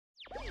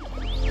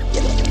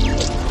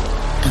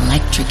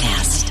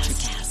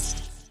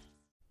NutraCast.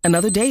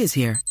 Another day is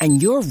here,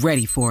 and you're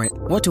ready for it.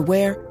 What to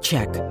wear?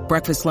 Check.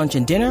 Breakfast, lunch,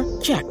 and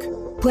dinner? Check.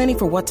 Planning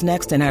for what's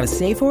next and how to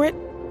save for it?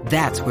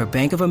 That's where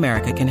Bank of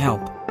America can help.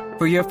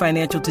 For your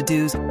financial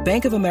to-dos,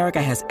 Bank of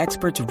America has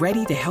experts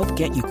ready to help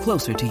get you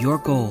closer to your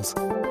goals.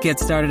 Get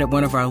started at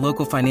one of our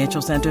local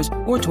financial centers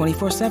or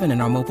 24/7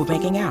 in our mobile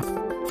banking app.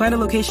 Find a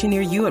location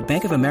near you at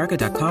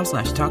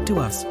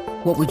bankofamerica.com/talktous.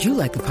 What would you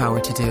like the power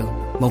to do?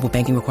 Mobile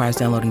banking requires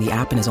downloading the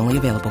app and is only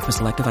available for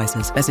select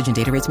devices. Message and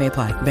data rates may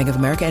apply. Bank of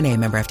America N.A.,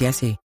 member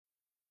FDIC.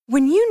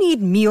 When you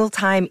need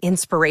mealtime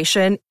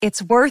inspiration,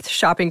 it's worth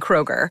shopping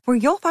Kroger, where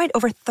you'll find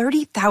over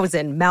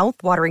 30,000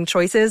 mouth-watering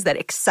choices that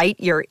excite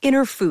your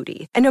inner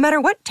foodie. And no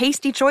matter what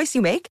tasty choice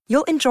you make,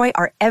 you'll enjoy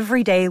our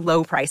everyday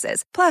low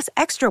prices, plus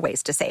extra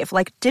ways to save,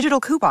 like digital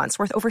coupons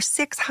worth over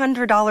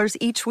 $600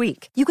 each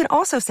week. You can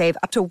also save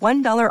up to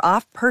 $1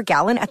 off per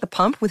gallon at the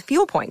pump with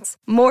fuel points.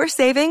 More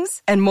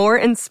savings and more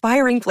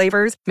inspiring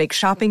flavors make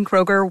shopping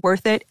Kroger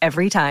worth it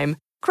every time.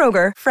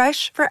 Kroger,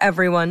 fresh for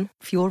everyone.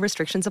 Fuel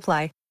restrictions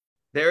apply.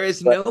 There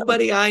is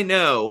nobody I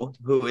know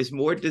who is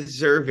more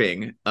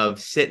deserving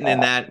of sitting in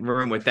that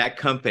room with that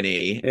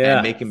company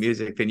and making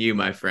music than you,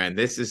 my friend.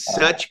 This is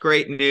such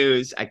great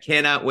news. I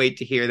cannot wait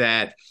to hear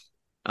that.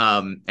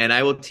 And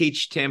I will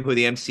teach Tim who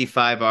the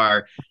MC5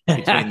 are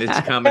between this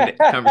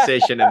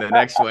conversation and the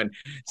next one,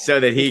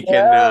 so that he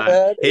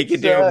can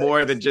do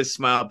more than just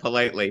smile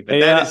politely.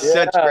 But that is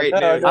such great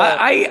news.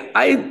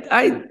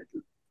 I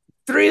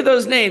three of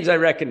those names I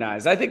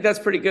recognize. I think that's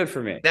pretty good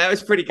for me. That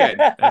was pretty good.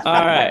 All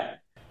right.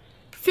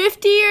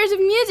 50 years of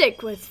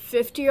music with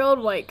 50-year-old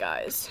white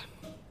guys.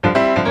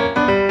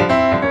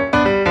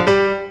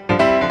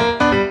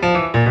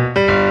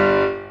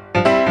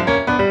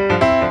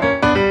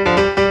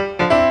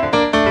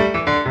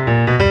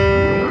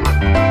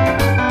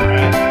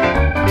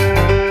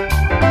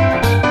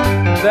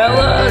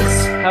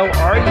 Fellas, how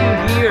are you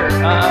here?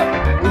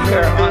 We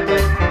are on the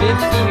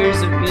 50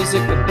 Years of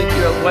Music with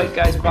 50-Year-Old White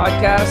Guys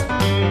podcast,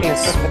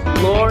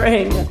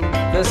 exploring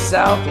the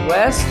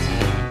Southwest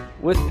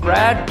with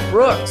Brad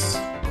Brooks,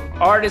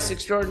 artist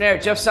extraordinaire.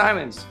 Jeff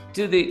Simons,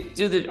 do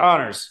the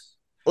honors.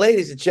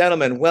 Ladies and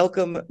gentlemen,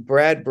 welcome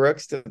Brad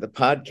Brooks to the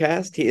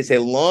podcast. He is a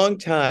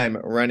longtime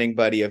running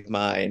buddy of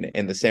mine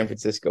in the San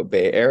Francisco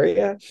Bay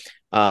Area.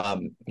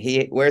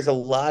 He wears a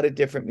lot of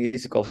different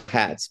musical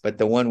hats, but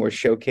the one we're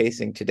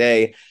showcasing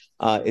today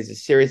is a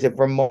series of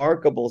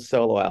remarkable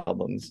solo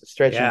albums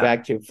stretching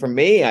back to, for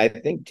me, I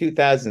think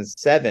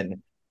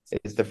 2007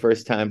 is the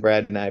first time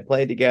Brad and I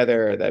played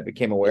together, or that I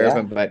became aware of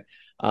him. But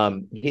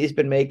he's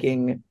been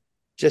making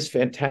just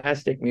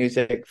fantastic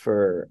music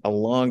for a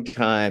long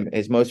time.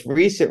 His most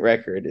recent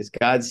record is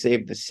God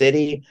Save the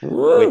City,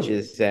 which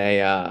is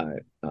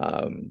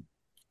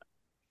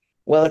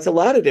well, it's a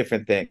lot of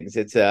different things.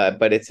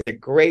 But it's a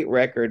great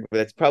record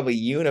that's probably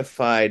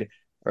unified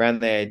around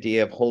the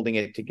idea of holding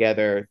it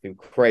together through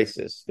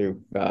crisis,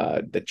 through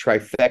the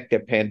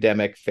trifecta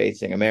pandemic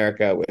facing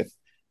America with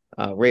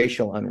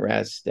racial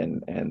unrest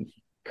and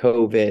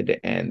COVID,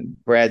 and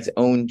Brad's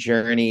own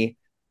journey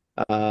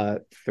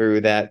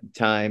through that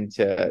time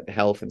to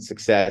health and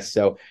success.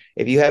 So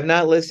if you have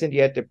not listened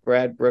yet to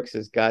Brad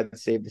Brooks's God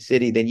Save the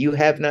City, then you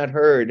have not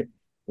heard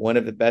one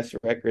of the best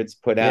records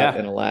put out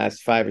in the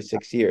last 5 or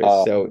 6 years.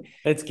 So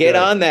let's get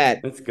on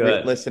that,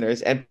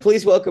 listeners. And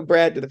please welcome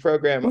Brad to the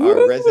program,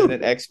 our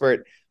resident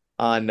expert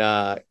on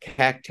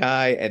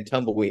cacti and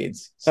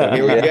tumbleweeds. So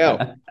here we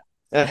go.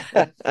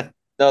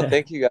 No,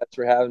 thank you guys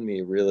for having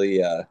me.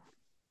 Really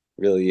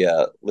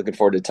looking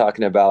forward to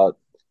talking about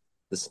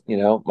this,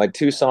 my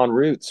Tucson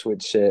roots,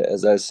 which,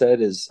 as I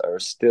said, are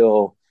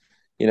still,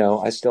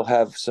 I still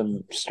have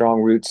some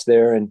strong roots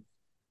there and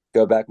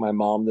go back. My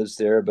mom lives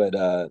there, but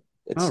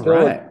it's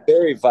still a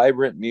very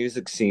vibrant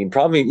music scene,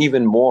 probably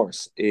even more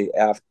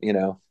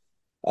after,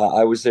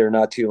 I was there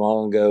not too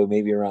long ago,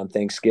 maybe around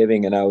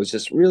Thanksgiving, and I was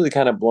just really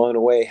kind of blown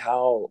away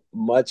how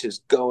much is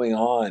going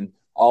on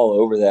all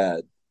over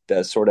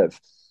that sort of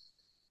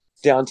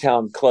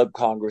downtown Club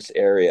Congress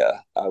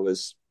area. I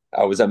was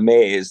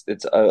amazed.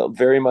 It's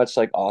very much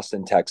like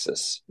Austin,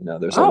 Texas.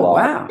 There's a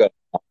lot going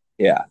on.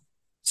 Yeah.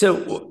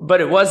 So, but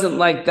it wasn't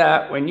like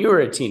that when you were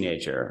a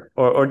teenager,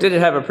 or did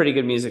it have a pretty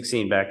good music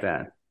scene back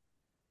then?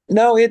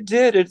 No, it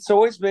did. It's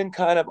always been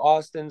kind of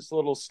Austin's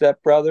little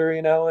stepbrother,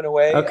 in a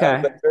way. Okay.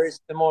 But very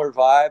similar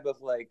vibe of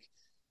like,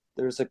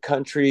 there's a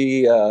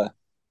country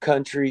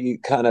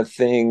kind of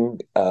thing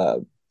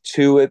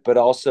to it, but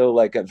also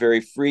like a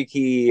very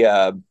freaky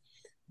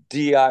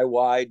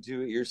DIY,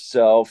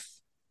 do-it-yourself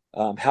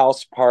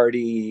house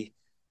party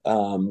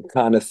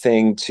kind of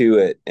thing to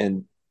it.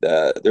 And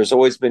there's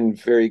always been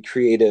very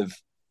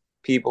creative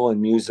people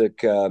in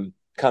music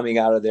coming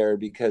out of there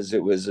because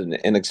it was an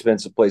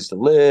inexpensive place to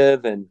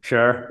live. And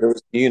there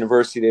was the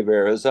University of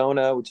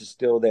Arizona, which is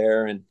still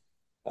there. And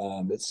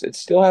it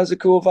still has a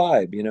cool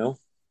vibe,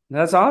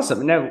 That's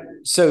awesome. Now,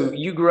 so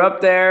you grew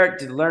up there,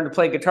 did you learn to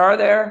play guitar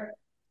there?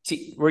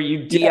 Were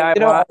you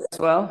DIY as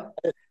well?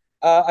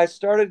 I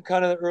started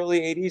kind of the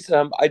early 80s.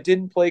 I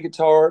didn't play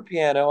guitar or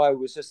piano. I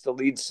was just the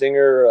lead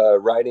singer,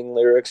 writing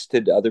lyrics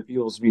to other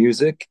people's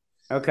music.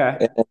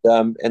 Okay.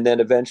 And then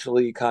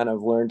eventually kind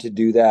of learned to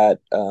do that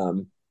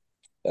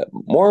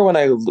more when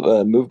I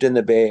moved in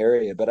the Bay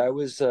Area. But I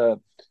was,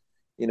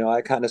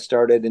 I kind of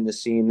started in the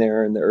scene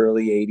there in the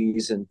early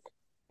 80s and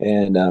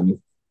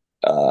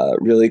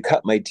really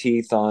cut my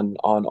teeth on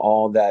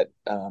all that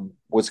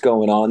what's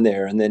going on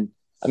there. And then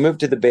I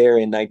moved to the Bay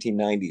Area in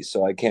 1990,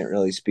 so I can't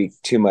really speak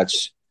too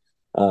much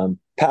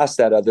past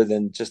that, other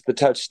than just the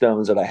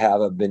touchstones that I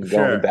have. I've been going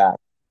Sure. back,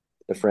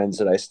 the friends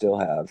that I still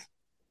have.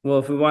 Well,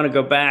 if we want to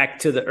go back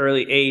to the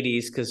early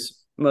 80s,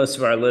 because most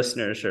of our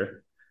listeners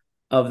are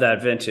of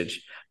that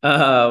vintage,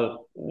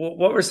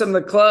 what were some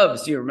of the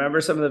clubs? Do you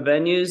remember some of the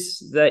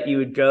venues that you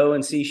would go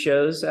and see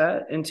shows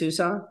at in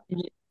Tucson?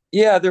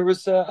 Yeah, there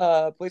was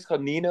a place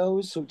called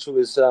Nino's, which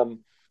was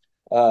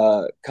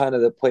kind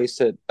of the place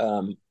that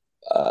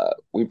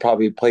we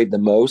probably played the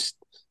most.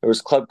 There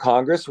was Club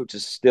Congress, which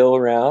is still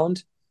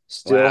around,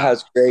 still Wow.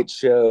 has great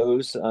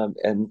shows.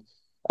 And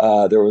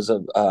there was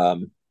a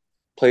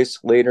place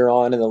later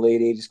on in the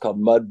late 80s called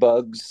Mud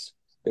Bugs.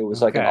 It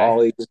was like an Okay.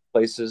 all ages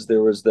places.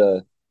 There was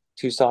the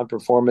Tucson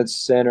Performance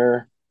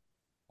Center.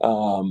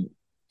 Um,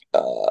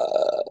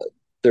 uh,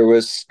 there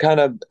was kind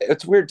of,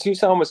 it's weird.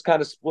 Tucson was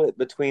kind of split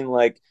between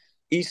like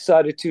east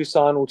side of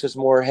Tucson, which is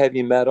more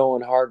heavy metal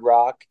and hard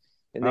rock,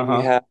 and then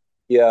you Uh-huh. have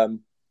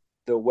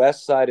the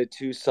west side of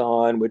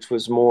Tucson, which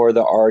was more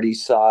the arty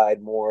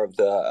side, more of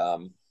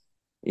the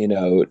you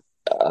know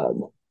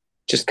um,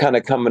 just kind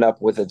of coming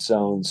up with its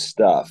own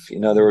stuff.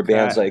 There were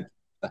bands Okay. like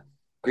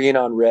Green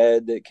on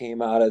Red that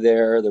came out of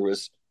there. There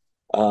was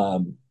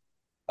um,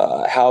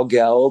 Hal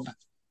Gelb,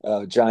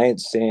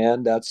 Giant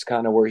Sand. That's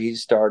kind of where he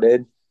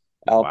started.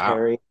 Al Wow.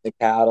 Perry, the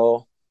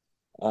Cattle.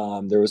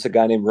 There was a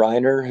guy named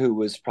Reiner who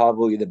was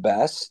probably the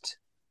best.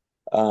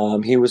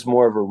 He was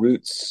more of a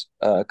roots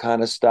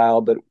kind of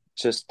style, but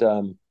just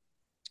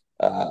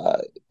uh,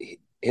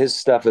 his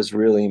stuff is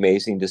really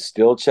amazing to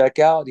still check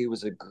out. He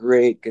was a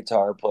great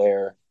guitar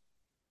player.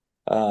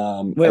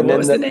 Wait, And what then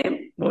was the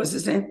name? What was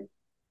his name?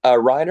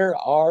 Reiner,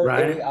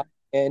 Ryan.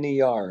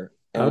 R-A-I-N-E-R.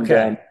 And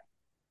Okay.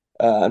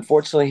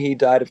 unfortunately, he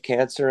died of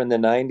cancer in the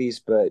 90s,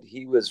 but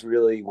he was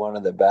really one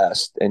of the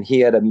best. And he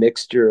had a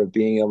mixture of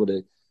being able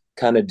to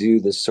kind of do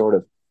this sort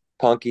of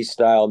punky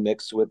style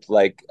mixed with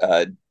like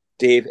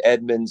Dave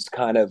Edmunds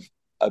kind of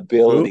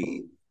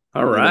ability, Ooh.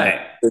 All you know, right.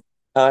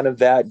 kind of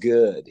that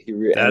good.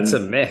 That's a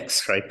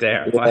mix right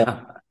there. Yeah,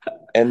 Wow.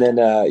 and then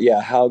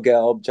yeah, Hal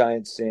Gelb,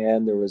 Giant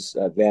Sand. There was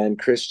Van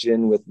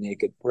Christian with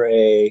Naked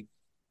Prey.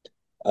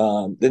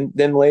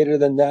 Then later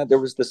than that, there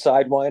was the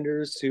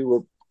Sidewinders,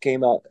 who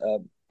came out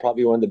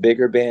probably one of the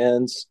bigger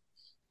bands.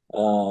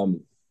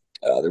 Um,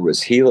 there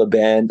was Gila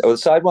Band. Oh, the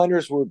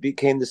Sidewinders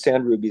became the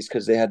Sand Rubies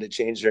because they had to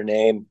change their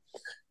name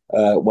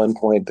at one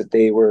point. But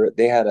they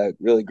had a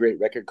really great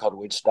record called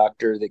Witch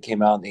Doctor that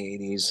came out in the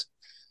 80s.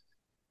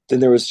 Then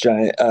there was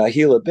Giant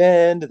Gila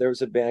Band. There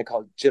was a band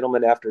called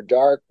Gentlemen After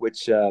Dark,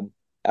 which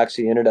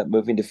actually ended up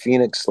moving to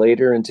Phoenix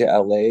later into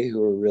LA,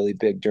 who were really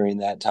big during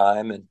that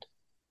time. And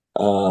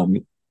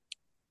um,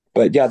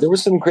 but yeah, there were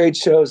some great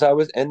shows.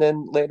 And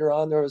then later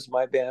on, there was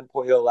my band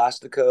Pollo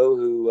Elastico,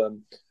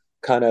 who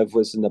kind of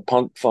was in the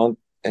punk funk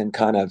and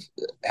kind of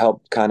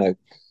helped kind of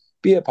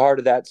be a part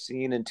of that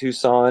scene in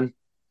Tucson.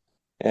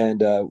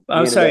 And we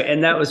I'm ended sorry, up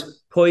and that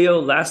was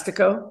Pollo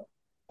Lastico?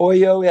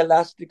 Pollo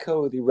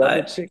Elastico, the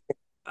rubber I chicken.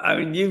 I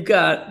mean, you've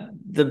got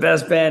the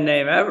best band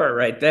name ever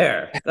right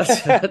there.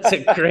 That's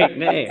a great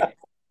name.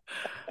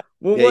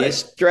 Well, Yeah, you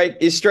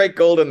what? strike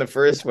gold on the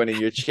first one and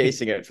you're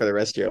chasing it for the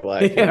rest of your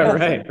life. Yeah,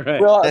 Amazing. right, right.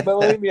 Well,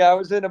 believe me, I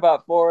was in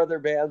about four other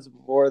bands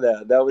before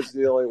that. That was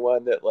the only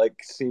one that like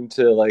seemed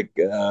to like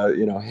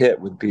hit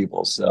with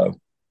people. So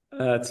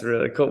That's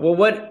really cool. Well,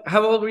 what?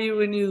 How old were you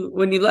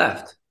when you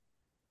left?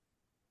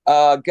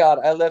 God,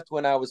 I left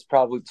when I was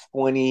probably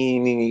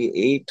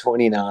 28,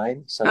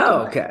 29, something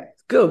Oh, like okay.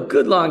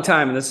 Good long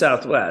time in the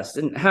Southwest.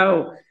 And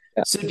how,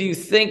 that. so do you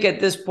think at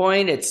this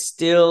point it's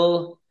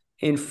still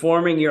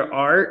informing your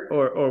art,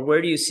 or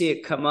where do you see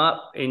it come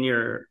up in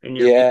your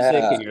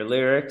music Yeah. and your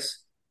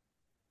lyrics?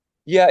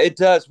 Yeah, it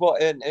does. Well,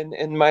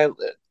 and my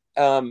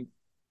um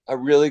a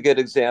really good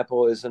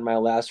example is in my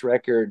last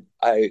record,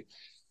 I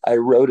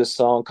wrote a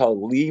song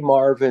called Lee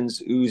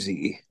Marvin's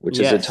Uzi, which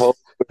is a Yes. total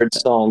weird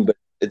song, but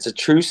it's a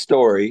true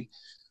story.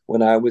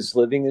 When I was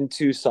living in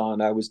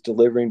Tucson, I was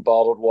delivering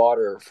bottled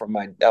water from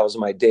that was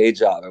my day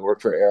job. I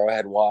worked for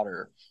Arrowhead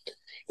Water.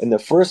 And the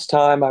first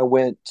time I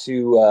went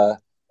to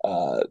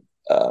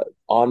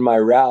on my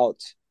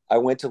route, I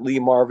went to Lee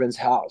Marvin's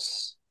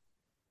house,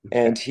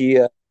 and Okay.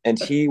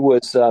 he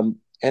was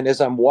and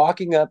as I'm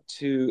walking up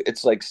to,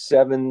 it's like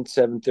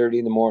 7:30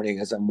 in the morning.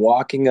 As I'm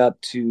walking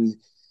up to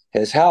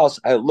his house,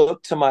 I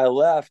look to my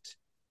left,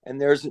 and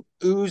there's an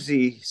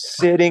Uzi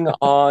sitting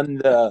on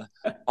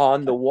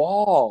the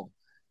wall,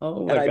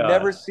 Oh and my I'd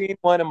never God. seen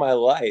one in my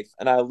life.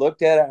 And I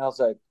looked at it, and I was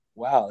like,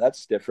 "Wow,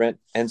 that's different."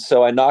 And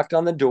so I knocked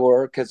on the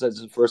door because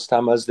it's the first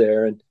time I was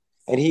there, and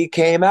he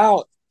came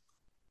out,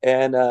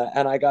 and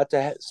I got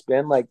to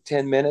spend like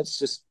 10 minutes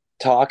just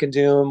talking to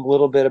him a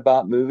little bit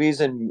about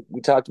movies, and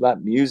we talked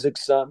about music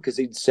some because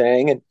he'd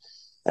sang,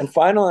 and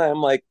finally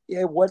I'm like,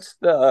 yeah, what's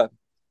the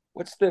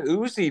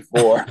Uzi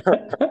for?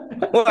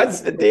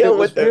 What's the It deal with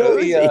was the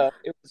really Uzi?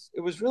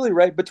 it was really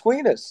right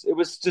between us. It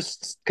was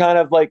just kind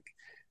of like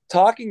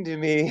talking to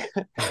me.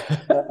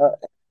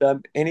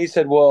 And he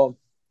said, well,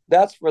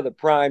 that's for the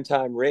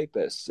primetime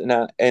rapists.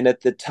 And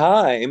at the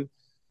time,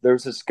 there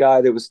was this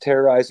guy that was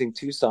terrorizing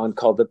Tucson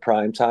called the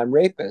primetime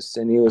rapist.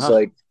 And he was Oh,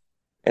 like,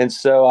 and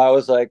so I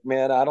was like,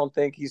 man, I don't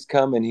think he's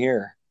coming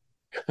here.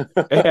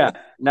 yeah.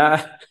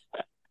 Nah.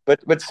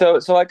 But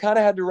I kind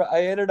of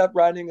I ended up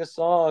writing a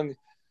song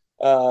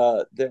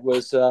that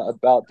was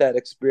about that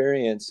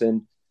experience.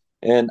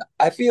 And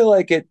I feel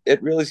like it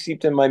really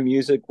seeped in my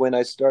music when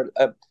I started.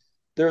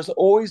 There's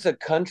always a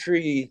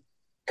country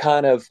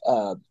kind of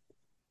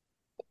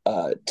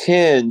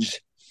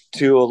tinge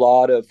to a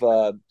lot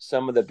of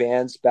some of the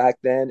bands back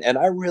then, and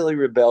I really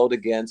rebelled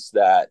against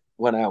that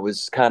when I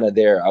was kind of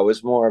there. I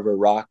was more of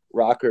a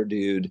rocker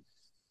dude,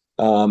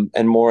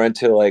 and more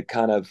into like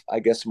kind of, I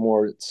guess,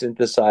 more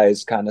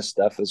synthesized kind of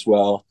stuff as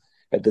well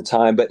at the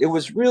time. But it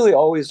was really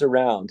always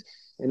around,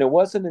 and it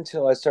wasn't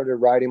until I started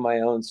writing my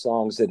own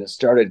songs that it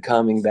started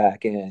coming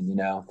back in.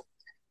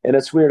 And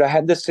it's weird. I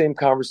had this same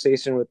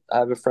conversation with I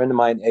have a friend of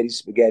mine, Eddie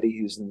Spaghetti,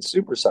 who's in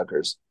Super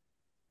Suckers,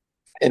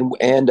 and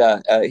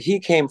he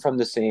came from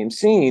the same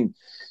scene.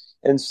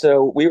 And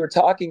so we were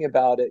talking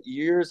about it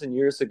years and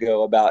years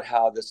ago about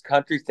how this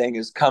country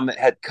thing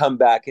had come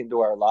back into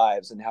our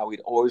lives and how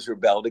we'd always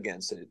rebelled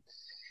against it.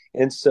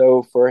 And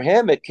so for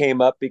him, it came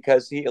up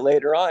because he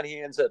later on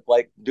he ends up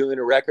like doing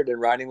a record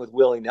and writing with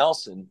Willie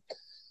Nelson.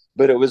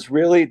 But it was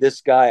really this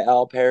guy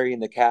Al Perry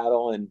and the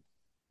Cattle and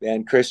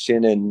Van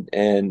Christian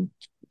and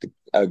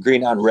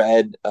Green on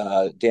Red,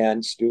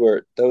 Dan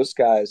Stewart, those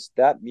guys.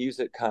 That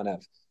music kind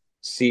of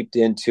seeped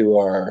into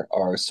our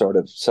sort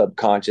of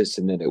subconscious,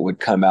 and then it would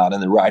come out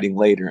in the writing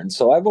later. And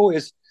so I've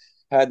always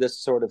had this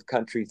sort of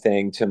country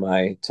thing to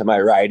my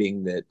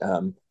writing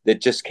that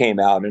just came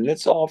out, and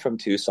it's all from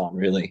Tucson,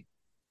 really.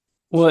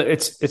 Well,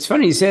 it's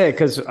funny you say it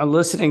because I'm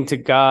listening to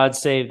God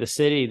Save the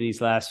City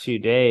these last few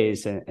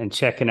days and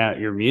checking out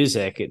your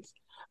music.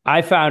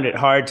 I found it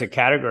hard to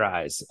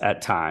categorize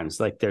at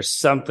times. Like there's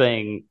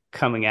something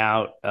coming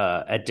out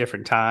at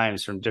different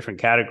times from different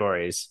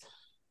categories.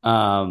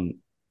 And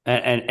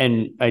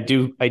I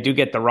do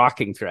get the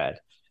rocking thread.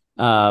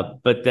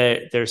 But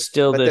there's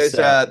still But this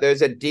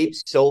there's a deep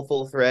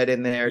soulful thread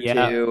in there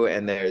yeah, too,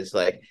 and there's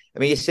like, I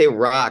mean, you say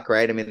rock,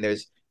 right? I mean,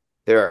 there's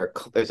a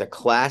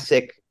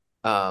classic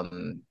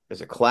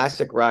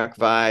rock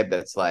vibe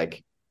that's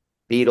like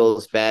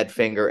Beatles,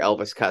 Badfinger,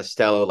 Elvis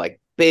Costello, like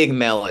big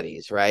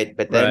melodies, right?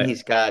 But then right.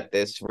 he's got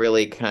this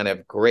really kind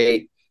of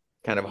great,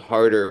 kind of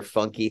harder,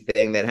 funky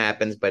thing that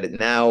happens. But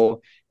now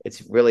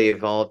it's really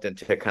evolved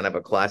into kind of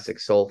a classic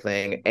soul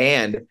thing.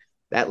 And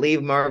that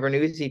Leave Marvin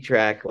Uzi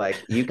track,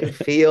 like you can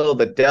feel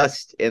the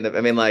dust in the.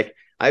 I mean, like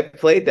I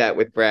played that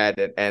with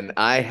Brad, and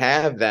I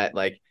have that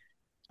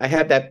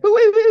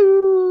boo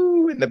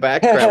boo in the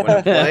background when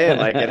I'm playing.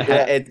 Like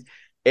Yeah,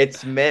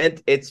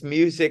 it's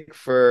music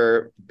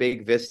for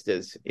big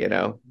vistas.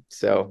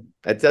 So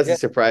it doesn't yeah,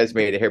 surprise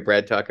me to hear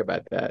Brad talk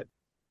about that.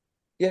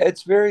 yeah.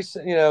 It's very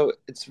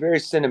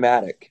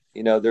cinematic.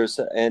 There's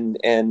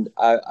and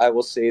I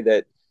will say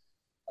that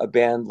a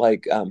band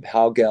like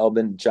Hal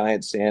Gelban,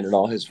 Giant Sand, and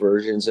all his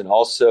versions, and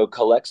also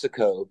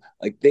Calexico,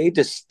 like they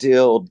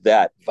distilled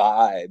that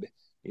vibe,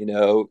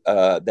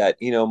 that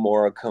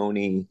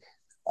Morricone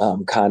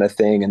kind of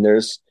thing. And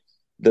there's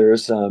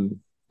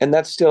and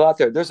that's still out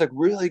there. There's a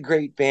really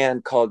great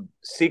band called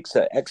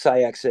Sixa,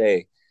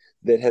 Xixa,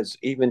 that has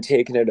even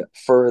taken it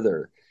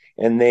further,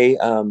 and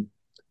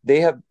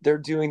they're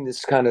doing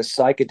this kind of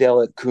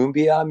psychedelic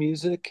cumbia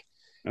music,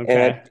 and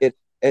Okay.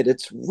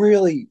 it's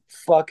really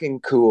fucking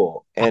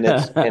cool, and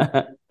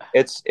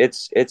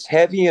it's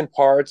heavy in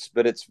parts,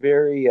 but it's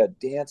very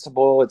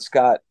danceable. It's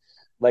got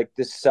like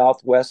this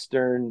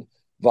southwestern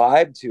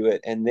vibe to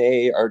it, and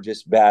they are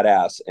just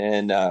badass.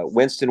 And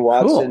Winston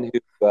Watson,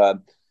 Cool.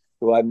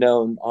 who I've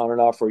known on and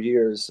off for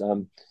years,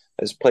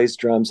 has plays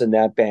drums in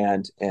that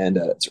band, and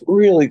it's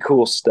really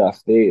cool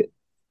stuff.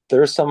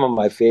 They're some of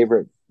my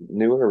favorite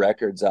newer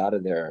records out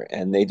of there,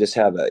 and they just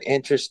have an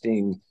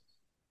interesting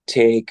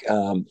take.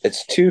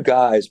 It's two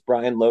guys,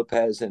 Brian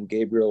Lopez and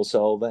Gabriel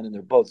Sullivan, and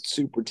they're both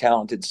super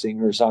talented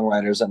singers,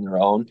 songwriters on their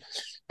own,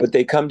 but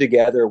they come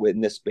together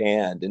in this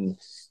band, and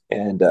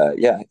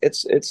yeah,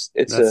 it's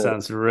That a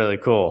sounds really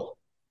cool.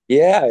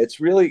 yeah, it's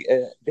really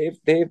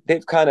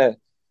they've kind of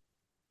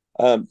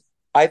um,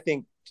 I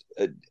think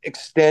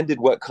extended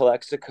what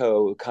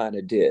Calexico kind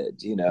of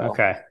did,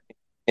 Okay.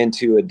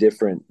 into a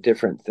different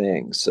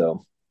thing.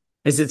 So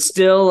Is it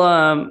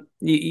still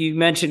you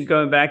mentioned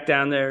going back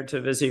down there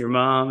to visit your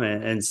mom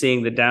and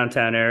seeing the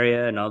downtown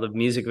area and all the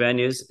music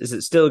venues. Is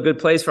it still a good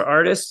place for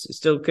artists?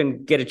 Still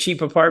can get a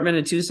cheap apartment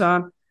in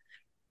Tucson?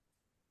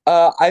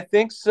 I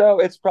think so.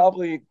 It's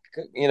probably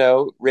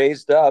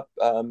raised up.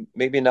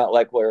 Maybe not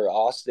like where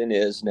Austin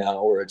is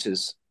now, where it's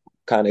just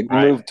kind of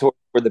Right. moved toward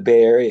where the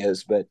Bay Area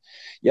is. But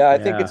yeah, I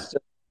think Yeah. it's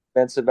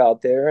expensive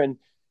out there. And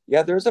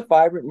yeah, there's a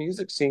vibrant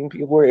music scene.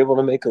 People were able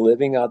to make a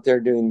living out there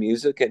doing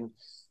music. And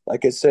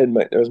like I said,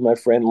 there's my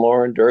friend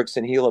Lauren Dirks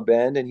in Gila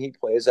Bend, and he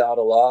plays out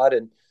a lot.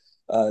 And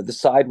the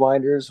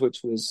Sidewinders,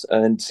 which was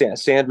and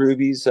Sand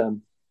Rubies,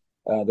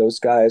 those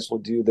guys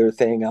will do their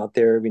thing out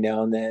there every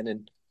now and then.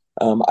 And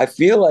I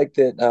feel like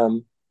that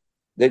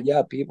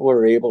yeah, people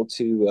are able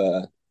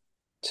to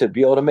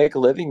be able to make a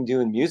living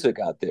doing music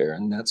out there,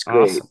 and that's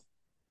great. Awesome.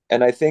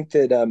 And I think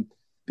that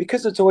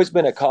because it's always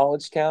been a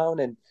college town,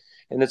 and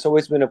it's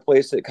always been a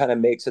place that kind of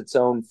makes its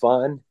own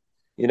fun,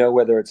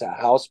 whether it's a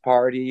house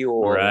party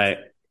Right.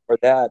 or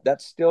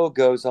that still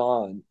goes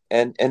on.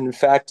 And in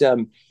fact, I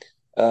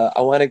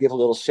want to give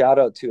a little shout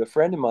out to a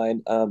friend of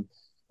mine.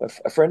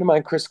 A friend of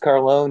mine, Chris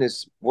Carlone,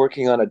 is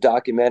working on a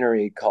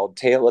documentary called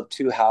 "Tale of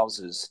Two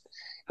Houses,"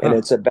 and Huh.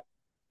 it's about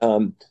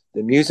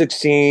the music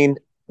scene,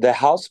 the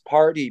house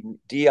party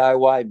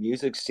DIY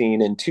music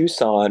scene in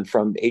Tucson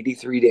from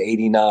 '83 to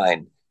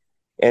 '89.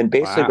 And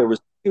basically, there Wow.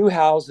 was two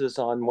houses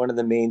on one of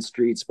the main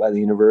streets by the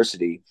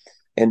university,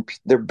 and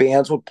their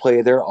bands would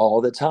play there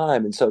all the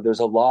time. And so there's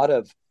a lot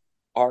of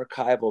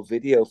archival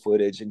video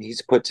footage, and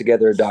he's put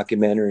together a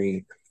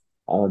documentary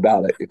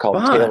about it called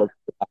Tale Fun. of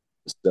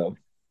Two. So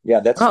yeah,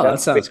 that's Oh, that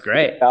that's sounds basically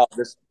great. about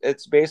this.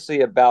 It's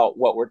basically about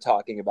what we're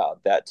talking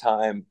about that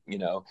time,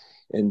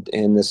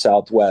 in the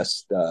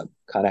Southwest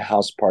kind of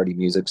house party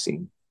music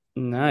scene.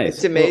 It's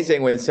Nice. Well,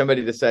 amazing when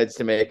somebody decides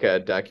to make a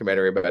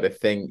documentary about a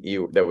thing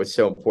you that was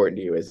so important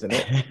to you, isn't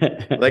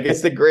it? Like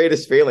it's the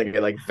greatest feeling.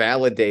 It like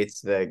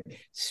validates the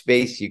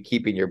space you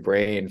keep in your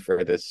brain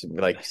for this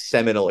like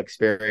seminal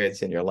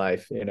experience in your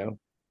life.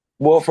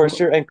 Well, for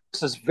sure. And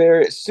Chris is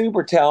very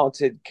super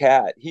talented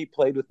cat. He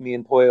played with me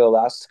in Pollo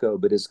Elastico,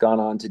 but has gone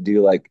on to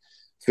do like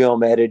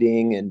film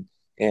editing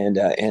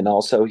and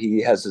also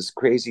he has this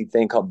crazy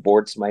thing called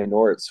Borts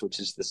Minorts, which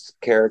is this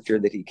character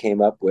that he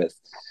came up with.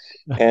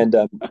 And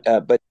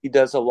but he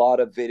does a lot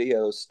of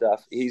video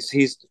stuff.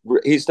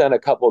 He's done a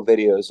couple of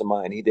videos of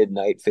mine. He did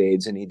Night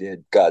Fades and he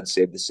did God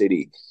Save the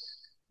City.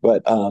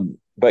 But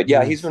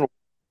yeah, he's been nice.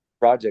 on a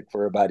project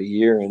for about a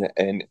year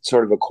and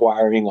sort of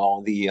acquiring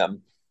all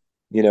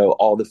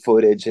the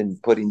footage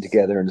and putting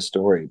together in a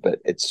story, but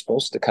it's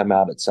supposed to come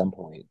out at some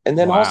point. And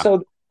then Wow.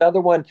 also another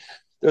one,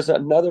 there's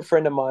another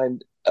friend of mine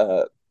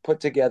put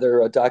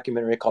together a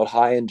documentary called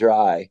High and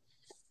Dry.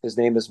 His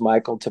name is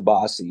Michael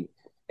Tabasi,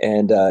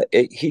 and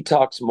he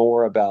talks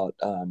more about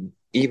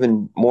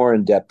even more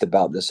in depth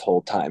about this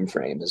whole time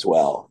frame as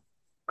well.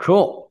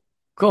 Cool.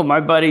 Cool. My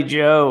buddy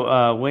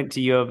Joe went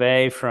to U of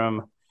A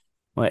from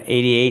what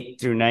 88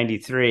 through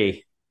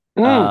 93.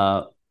 Mm.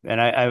 Uh, and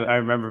I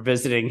remember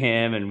visiting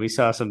him and we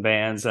saw some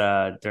bands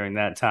during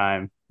that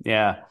time.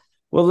 Yeah.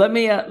 Well, let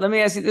me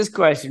ask you this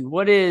question.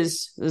 What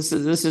is this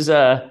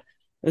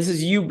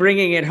is you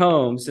bringing it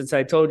home since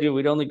I told you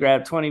we'd only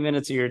grab 20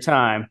 minutes of your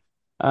time.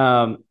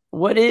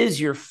 What is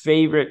your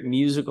favorite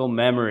musical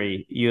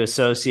memory you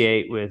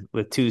associate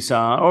with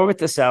Tucson or with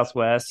the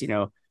Southwest,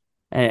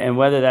 and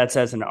whether that's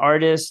as an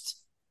artist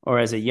or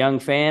as a young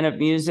fan of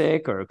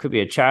music, or it could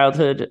be a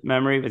childhood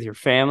memory with your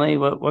family.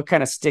 What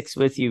kind of sticks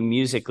with you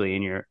musically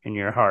in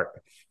your heart?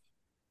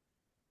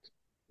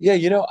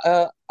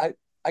 Yeah,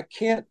 I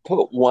can't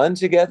put one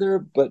together,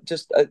 but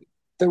just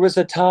there was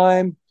a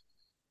time,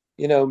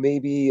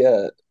 maybe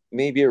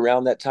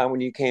around that time when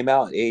you came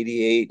out,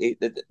 88.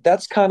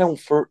 That's kind of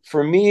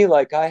for me,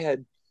 like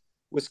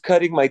was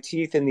cutting my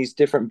teeth in these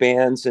different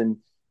bands and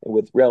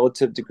with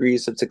relative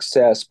degrees of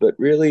success. But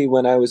really,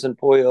 when I was in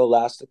Pollo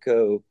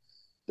Elastico,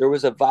 there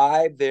was a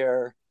vibe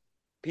there.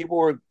 People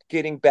were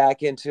getting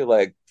back into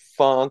like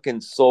funk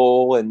and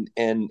soul and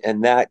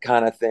that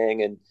kind of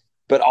thing, and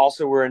but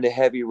also we're into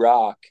heavy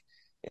rock.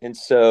 And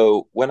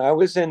so when I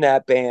was in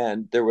that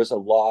band, there was a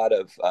lot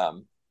of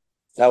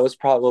that was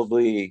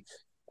probably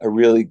a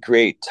really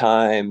great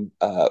time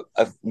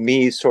of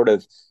me sort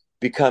of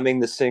becoming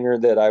the singer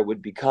that I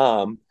would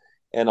become,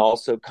 and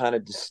also kind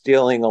of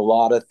distilling a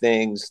lot of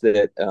things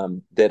that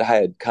I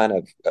had kind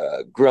of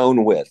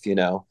grown with.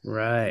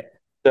 Right.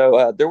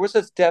 So there was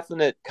this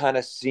definite kind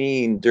of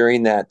scene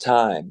during that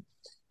time,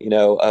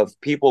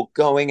 of people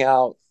going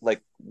out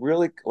like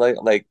really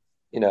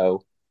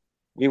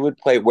we would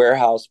play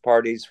warehouse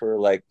parties for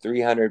like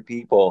 300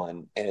 people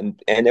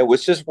and it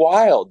was just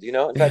wild.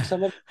 In fact,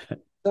 some of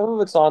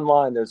it's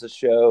online. There's a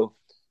show,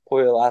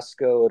 Pollo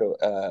Lasco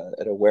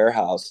at a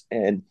warehouse,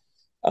 and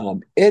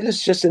it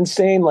is just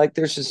insane. Like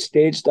there's just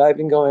stage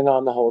diving going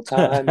on the whole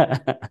time,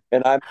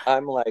 and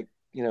I'm like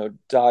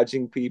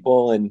dodging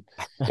people, and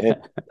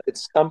at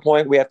some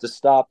point we have to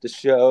stop the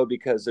show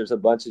because there's a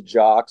bunch of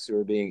jocks who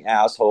are being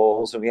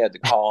assholes, and we had to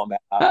call them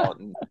out.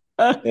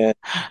 And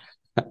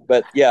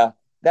but yeah,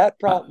 that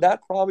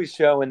probably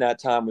show in that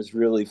time was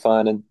really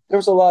fun, and there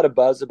was a lot of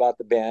buzz about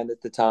the band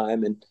at the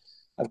time, and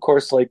of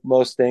course, like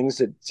most things,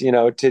 it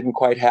didn't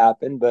quite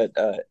happen, but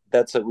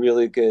that's a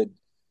really good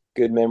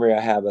memory I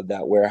have of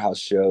that warehouse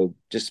show,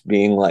 just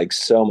being like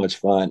so much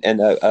fun. And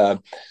a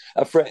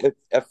friend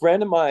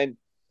of mine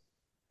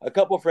a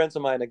couple of friends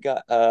of mine, a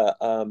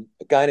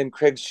guy named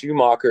Craig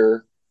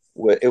Schumacher.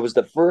 It was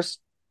the first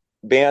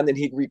band that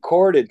he'd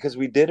recorded because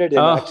we did it in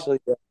actually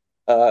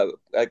a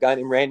guy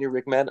named Randy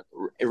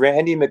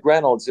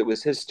McReynolds. It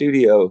was his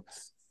studio.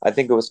 I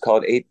think it was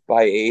called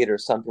 8x8 or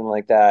something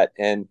like that.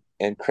 And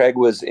Craig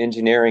was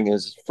engineering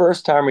his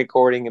first time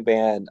recording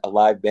a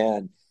live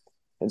band.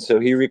 And so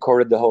he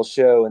recorded the whole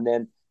show. And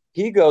then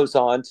he goes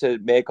on to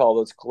make all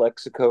those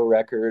Calexico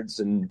records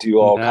and do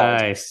all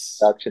kinds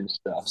of production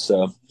stuff.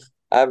 So,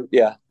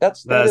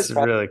 that's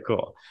really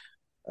cool.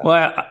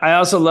 Well, I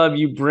also love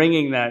you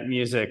bringing that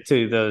music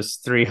to those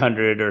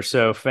 300 or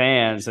so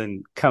fans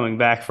and coming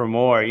back for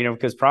more,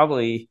 because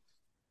probably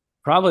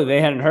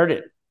they hadn't heard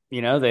it.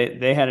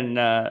 They hadn't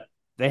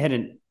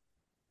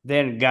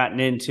gotten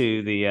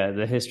into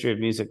the history of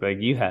music like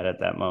you had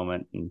at that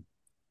moment. And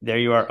there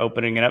you are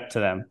opening it up to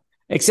them,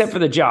 except for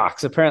the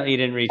jocks. Apparently you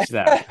didn't reach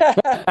them.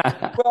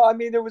 Well, I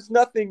mean, there was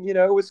nothing,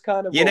 it was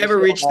kind of, you never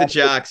reach the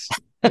jocks.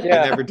 You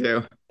never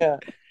do. Yeah.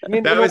 I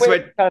mean,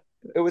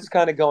 it was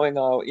kind of going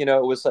on,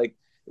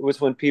 it was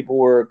when people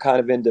were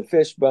kind of into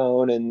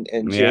Fishbone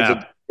and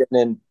James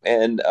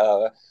and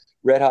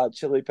Red Hot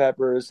Chili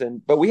Peppers,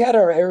 but we had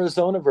our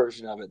Arizona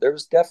version of it. There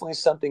was definitely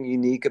something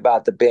unique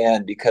about the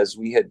band because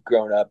we had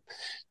grown up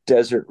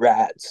desert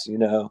rats,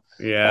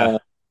 Yeah.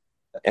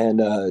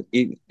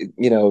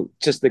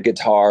 Just the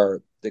guitar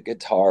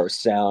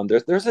sound.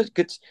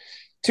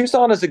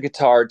 Tucson is a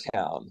guitar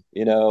town,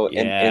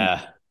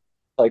 and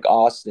like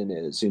Austin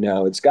is,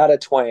 it's got a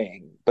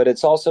twang, but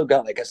it's also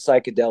got like a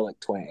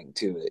psychedelic twang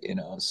to it,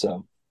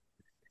 so.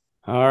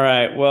 All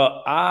right.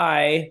 Well,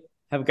 I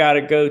have got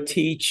to go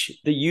teach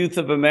the youth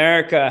of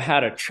America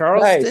how to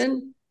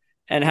Charleston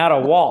and how to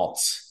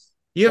waltz.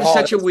 You have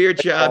such a weird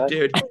job,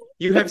 dude.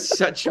 You have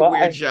such a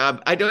weird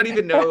job. I don't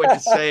even know what to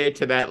say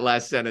to that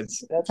last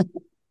sentence.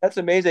 That's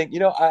amazing.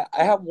 I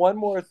have one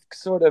more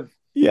sort of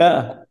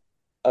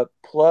a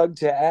plug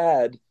to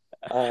add.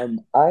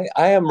 I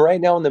am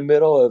right now in the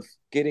middle of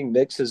getting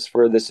mixes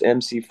for this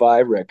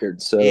MC5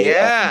 record. So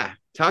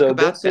talk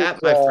about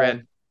that, my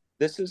friend.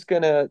 This is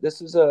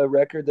a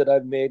record that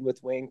I've made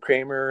with Wayne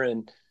Kramer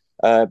and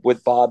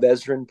with Bob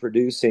Ezrin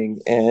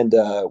producing, and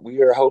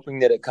we are hoping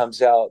that it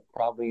comes out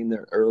probably in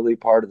the early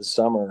part of the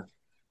summer.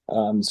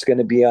 It's going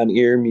to be on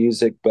A.i.R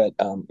Music, but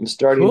I'm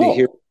starting to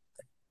hear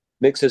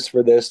mixes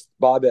for this.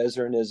 Bob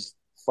Ezrin is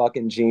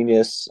fucking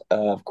genius,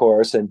 of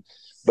course,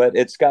 but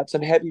it's got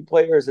some heavy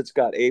players. It's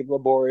got Abe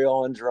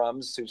Laboriel on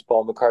drums, who's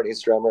Paul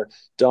McCartney's drummer.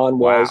 Don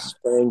Wells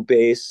playing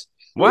bass.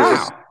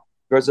 Wow.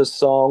 There's a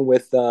song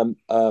with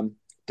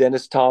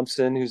Dennis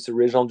Thompson, who's the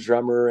original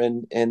drummer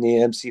and the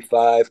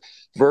MC5.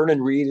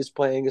 Vernon Reed is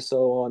playing a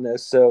solo on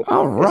this. So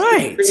all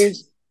right,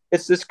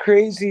 it's this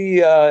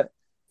crazy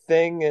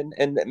thing,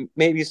 and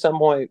maybe some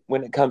point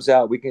when it comes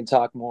out, we can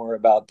talk more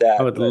about that.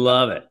 I would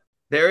love it.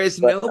 There is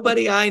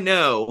nobody I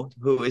know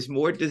who is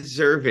more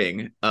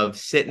deserving of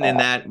sitting in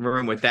that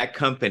room with that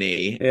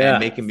company and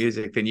making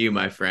music than you,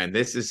 my friend.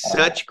 This is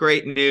such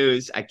great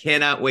news. I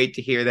cannot wait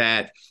to hear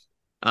that.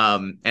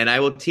 And I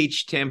will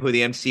teach Tim who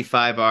the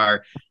MC5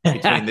 are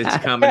between this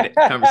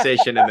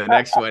conversation and the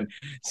next one,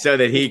 so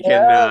that he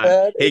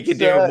can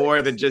do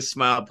more than just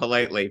smile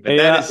politely. But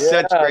that is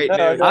such great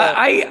news.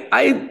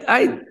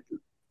 I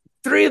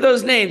 3 of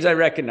those names I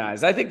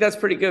recognize. I think that's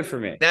pretty good for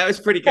me. That was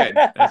pretty good.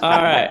 All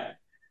right.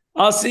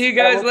 I'll see you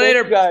guys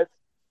later. Guys.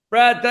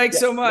 Brad, thanks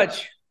so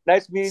much.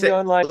 Nice meeting you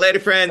online. Later,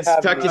 friends.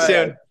 Talk to you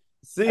soon.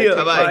 See you.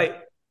 Bye-bye.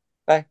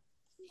 Bye.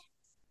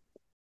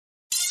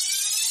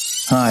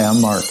 Hi,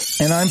 I'm Mark.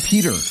 And I'm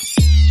Peter.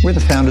 We're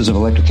the founders of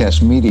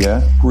Electrocast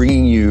Media,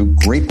 bringing you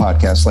great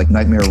podcasts like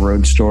Nightmare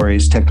Road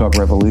Stories, Tech Talk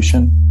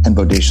Revolution, and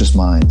Bodacious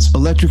Minds.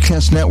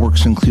 Electrocast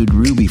networks include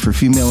Ruby for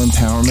female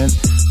empowerment,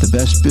 the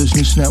Best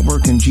Business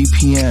Network, and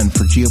GPN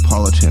for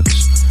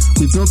geopolitics.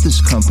 We built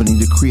this company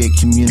to create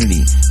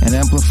community and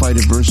amplify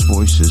diverse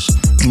voices,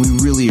 and we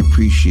really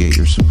appreciate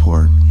your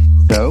support.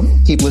 So,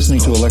 keep listening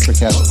to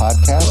Electrocast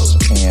podcasts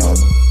and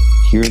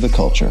hear the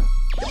culture.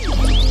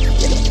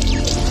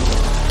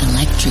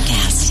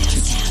 Electrocast.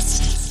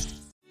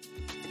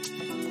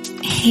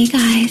 Hey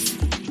guys,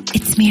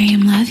 it's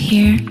Miriam Love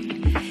here,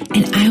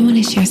 and I want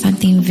to share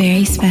something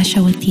very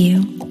special with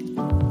you.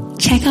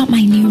 Check out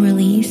my new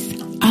release,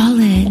 All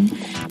In,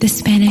 the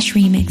Spanish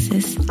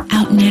remixes,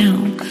 out now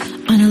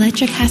on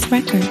Electrocast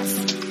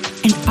Records.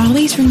 And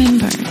always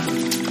remember,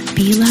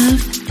 be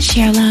love,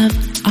 share love,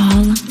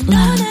 all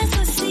love.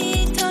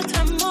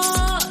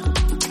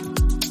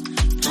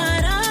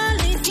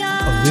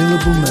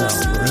 Available now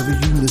wherever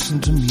you listen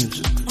to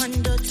music.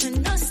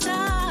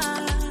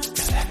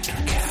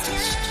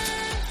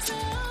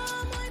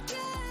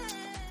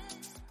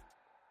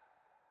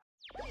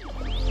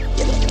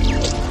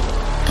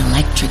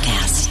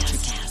 Electrocast.